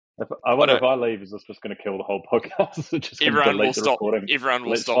 I wonder if I leave, is this just going to kill the whole podcast? Is it just going to Everyone will delete the stop. recording? Everyone will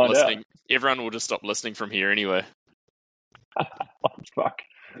Let's stop find listening. Everyone will just stop listening from here anyway. Oh, fuck.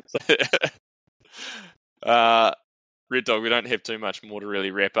 Red Dog, we don't have too much more to really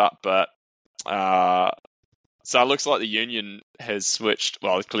wrap up, but so it looks like the union has switched.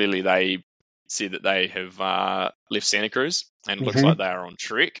 Well, clearly they said that they have left Santa Cruz, and it looks like they are on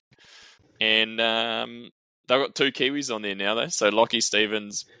Trek. And they've got 2 Kiwis on there now, though. So Lockie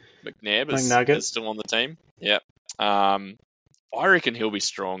Stevens McNabb is still on the team. Yeah. I reckon he'll be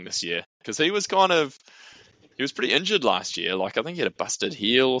strong this year because he was pretty injured last year. Like, I think he had a busted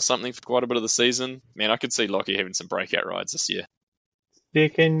heel or something for quite a bit of the season. Man, I could see Lockie having some breakout rides this year.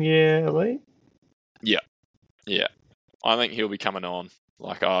 Second year, Lee? Yeah. I think he'll be coming on.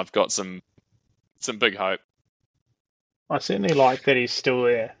 Like, I've got some big hope. I certainly like that he's still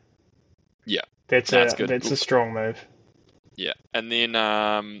there. Yeah. That's a strong move. Yeah. And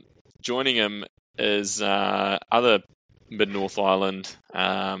then joining him is other Mid-North Island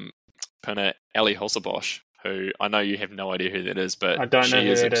pinner, Ali Hossabosh, who I know you have no idea who that is, but I don't know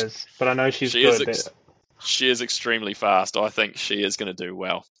who it is, but I know she's good. She is extremely fast. I think she is going to do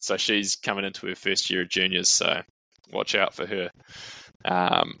well. So she's coming into her first year of juniors, so watch out for her.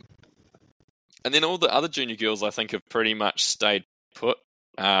 And then all the other junior girls, I think, have pretty much stayed put.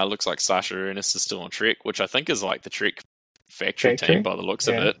 Looks like Sasha Ernest is still on Trek, which I think is like the Trek factory team by the looks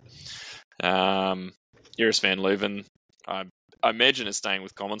of it. Iris Van Leuven, I imagine, is staying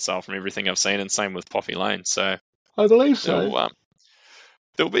with Commensale from everything I've seen, and same with Poppy Lane. So I believe so.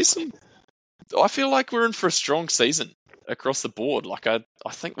 There'll be some. I feel like we're in for a strong season across the board. Like I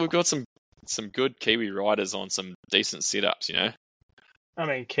think we've got some good Kiwi riders on some decent setups. You know. I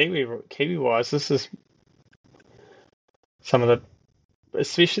mean, Kiwi wise, this is some of the,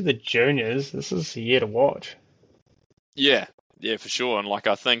 especially the juniors. This is a year to watch. Yeah, for sure. And like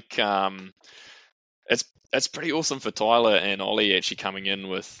I think it's pretty awesome for Tyler and Ollie actually coming in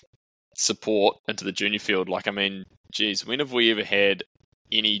with support into the junior field. Like, I mean, geez, when have we ever had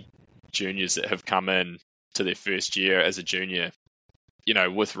any juniors that have come in to their first year as a junior, you know,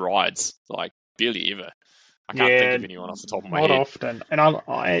 with rides? Like, barely ever. I can't think of anyone off the top of my head. Not often. And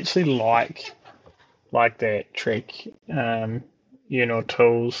I actually like that Trek,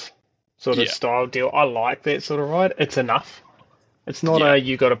 tools sort of style deal. I like that sort of ride. It's enough. It's not a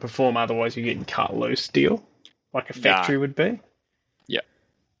you got to perform, otherwise you're getting cut loose deal, like a factory would be. Yeah.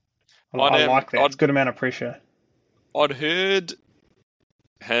 I like that. It's a good amount of pressure. I'd heard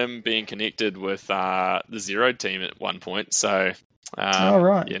him being connected with the Zero team at one point, so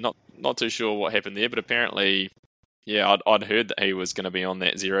right. Yeah, not too sure what happened there, but apparently, yeah, I'd heard that he was going to be on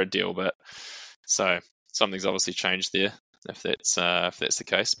that Zero deal, but so something's obviously changed there if that's the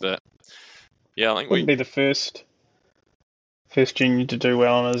case. But yeah, I think wouldn't be the first junior to do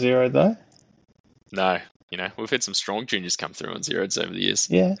well on a Zero though. No, you know, we've had some strong juniors come through on Zeros over the years.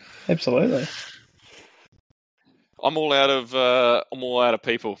 Yeah, absolutely. I'm all out of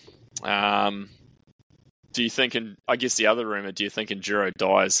people. Do you think? And I guess the other rumor. Do you think Enduro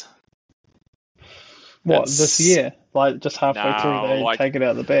dies? What, this year? Like just halfway through, they take it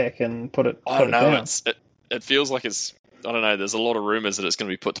out the back and put it. I don't know. Down. It feels like it's. I don't know. There's a lot of rumors that it's going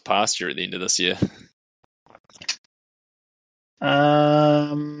to be put to pasture at the end of this year.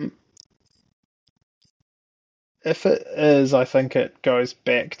 If it is, I think it goes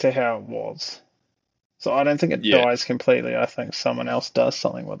back to how it was. So I don't think it dies completely. I think someone else does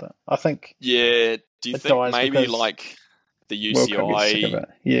something with it. I think. Yeah. Do you think maybe like the UCI?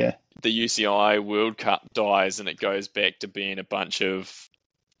 Yeah. The UCI World Cup dies and it goes back to being a bunch of.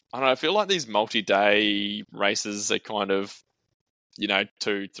 I don't know. I feel like these multi-day races are kind of,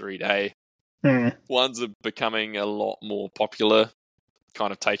 2-3 day. Ones are becoming a lot more popular,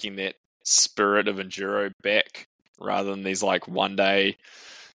 kind of taking that spirit of enduro back rather than these like 1 day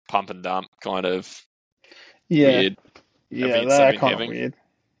pump and dump kind of weird events they're I've been kind having. of weird.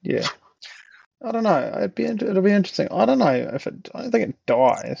 Yeah, I don't know. It'll be interesting. I don't know if it. I don't think it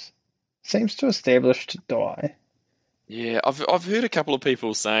dies. Seems too established to die. Yeah, I've heard a couple of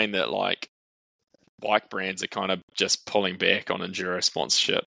people saying that like bike brands are kind of just pulling back on enduro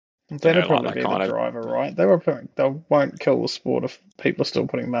sponsorship. That'll probably like be that the kind of. driver, right? They won't kill the sport if people are still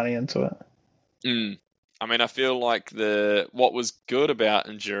putting money into it. I mean, I feel like what was good about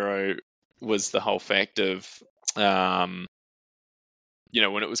enduro was the whole fact of, when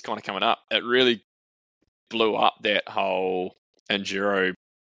it was kind of coming up, it really blew up that whole enduro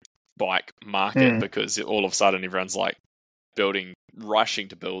bike market because all of a sudden everyone's like rushing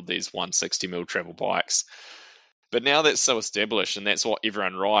to build these 160mm travel bikes. But now that's so established and that's what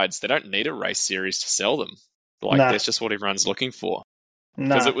everyone rides, they don't need a race series to sell them. That's just what everyone's looking for.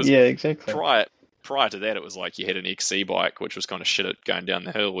 Because it was exactly. Prior to that, it was like you had an XC bike, which was kind of shit at going down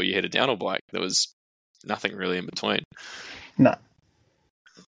the hill, or you had a downhill bike. There was nothing really in between. No.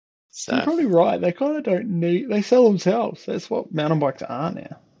 So, you're probably right. They kind of don't need. They sell themselves. That's what mountain bikes are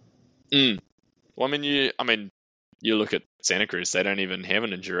now. Well, I mean, you look at Santa Cruz. They don't even have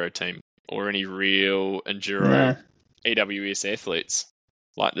an enduro team or any real enduro AWS athletes.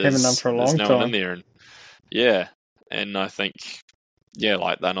 Haven't done for a long no time. one in there, and I think they're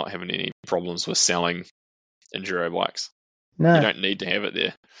not having any problems with selling enduro bikes. No. You don't need to have it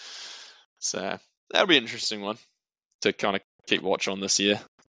there. So that'll be an interesting one to kind of keep watch on this year.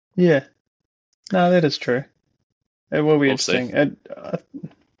 Yeah. No, that is true. It will be interesting.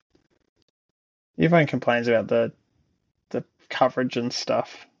 Everyone complains about the coverage and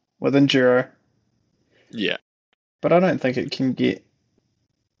stuff with enduro. Yeah. But I don't think it can't get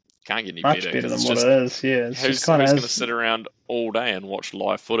any much better than what it is. Yeah, it's who's just kind of going to sit around all day and watch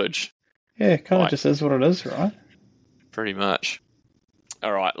live footage? Yeah, it kind of just is what it is, right? Pretty much.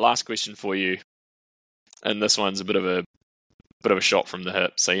 All right, last question for you, and this one's a bit of a shot from the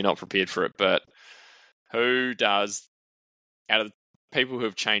hip, so you're not prepared for it. But who does, out of the people who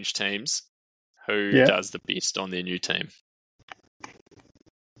have changed teams, who does the best on their new team?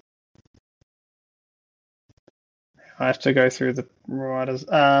 I have to go through the riders.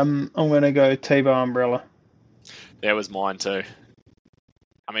 I'm going to go Tebow Umbrella. That was mine too.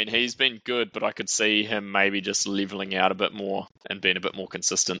 I mean, he's been good, but I could see him maybe just leveling out a bit more and being a bit more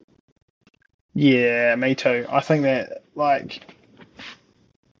consistent. Yeah, me too. I think that, I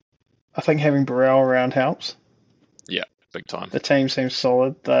think having Burrell around helps. Yeah, big time. The team seems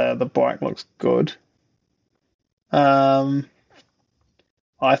solid. The bike looks good. I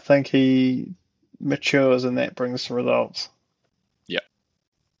think he matures and that brings results. Yeah,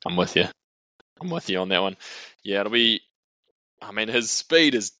 I'm with you. On that one. Yeah, it'll be. I mean, his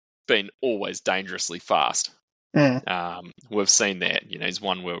speed has been always dangerously fast. We've seen that. He's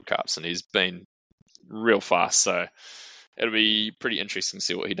won World Cups and he's been real fast. So it'll be pretty interesting to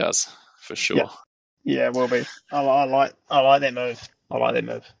see what he does for sure. Yeah, it will be. I like that move. I like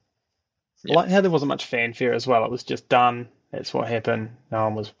how there wasn't much fanfare as well. It was just done. That's what happened. No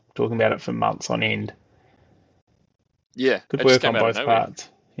one was talking about it for months on end. Yeah, good work on both parts.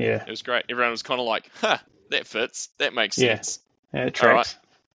 Yeah, it was great. Everyone was kind of like, that fits. That makes sense. Yeah, it tracks. All right,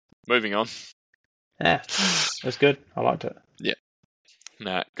 moving on. Yeah, it was good. I liked it. Yeah.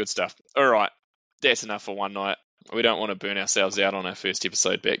 Nah, good stuff. All right, that's enough for one night. We don't want to burn ourselves out on our first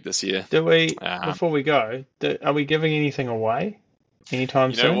episode back this year. Do we, before we go, are we giving anything away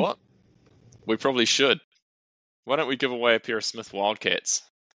anytime soon? You know what? We probably should. Why don't we give away a pair of Smith Wildcats?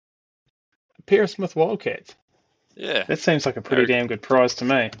 A pair of Smith Wildcats? Yeah. That seems like a pretty damn good prize to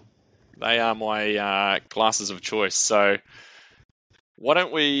me. They are my glasses of choice. So why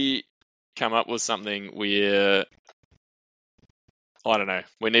don't we come up with something where, I don't know,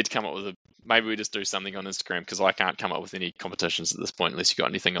 we need to come up with maybe we just do something on Instagram because I can't come up with any competitions at this point unless you've got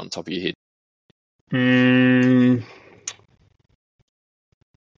anything on top of your head.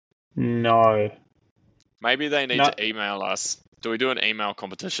 No. Maybe they need to email us. Do we do an email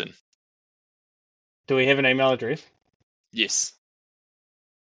competition? Do we have an email address? Yes.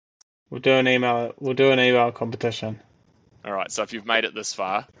 We'll do an email competition. All right. So if you've made it this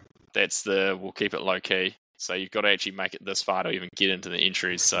far, we'll keep it low key. So you've got to actually make it this far to even get into the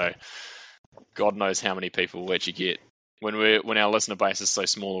entries. So God knows how many people we'll actually get. When our listener base is so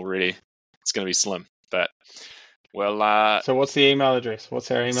small already, it's going to be slim. But so what's the email address?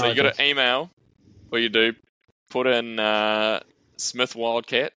 What's our email address? So you got to email. What you do, put in Smith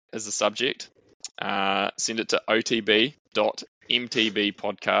Wildcat as the subject. Send it to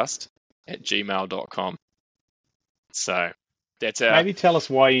otb.mtbpodcast@gmail.com. So that's our. Maybe tell us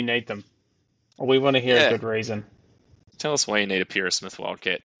why you need them. We want to hear a good reason. Tell us why you need a pair of Smith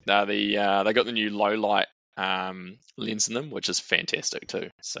Wildcat. They got the new low light lens in them, which is fantastic too.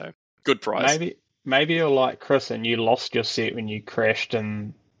 So good price. Maybe you're like Chris and you lost your set when you crashed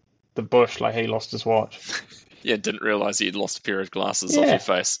in the bush, like he lost his watch. Yeah, didn't realise he'd lost a pair of glasses off your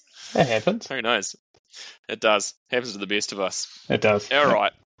face. That happens. Who knows? It does. Happens to the best of us. It does. All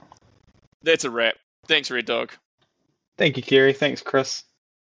right. That's a wrap. Thanks, Red Dog. Thank you, Kerry. Thanks, Chris.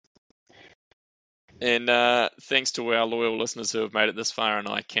 And thanks to our loyal listeners who have made it this far, and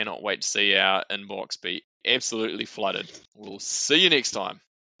I cannot wait to see our inbox be absolutely flooded. We'll see you next time.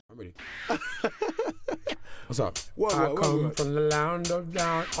 I'm ready. What's up? I come from the land of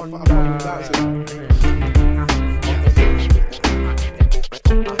down under.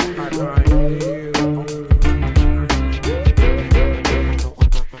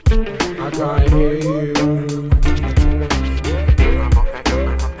 I can't hear you.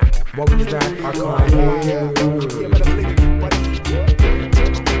 What was that? I can't hear you.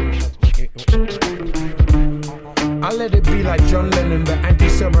 I let it be like John Lennon, the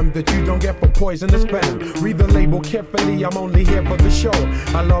anti-serum that you don't get for poisonous venom. Read the label carefully, I'm only here for the show.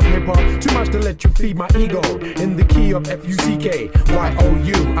 I love hip-hop too much to let you feed my ego. In the key of F-U-C-K,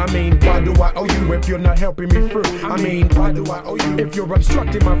 Y-O-U. I mean, why do I owe you if you're not helping me through? I mean, why do I owe you if you're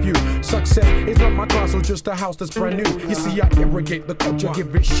obstructing my view? Success is not my castle, just a house that's brand new. You see, I irrigate the culture,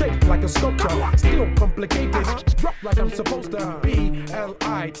 give it shape like a sculpture. Still complicated, rock like I'm supposed to be.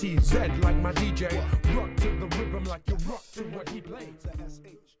 L-I-T-Z like my DJ. Rock to the rhythm like you rock to what he plays.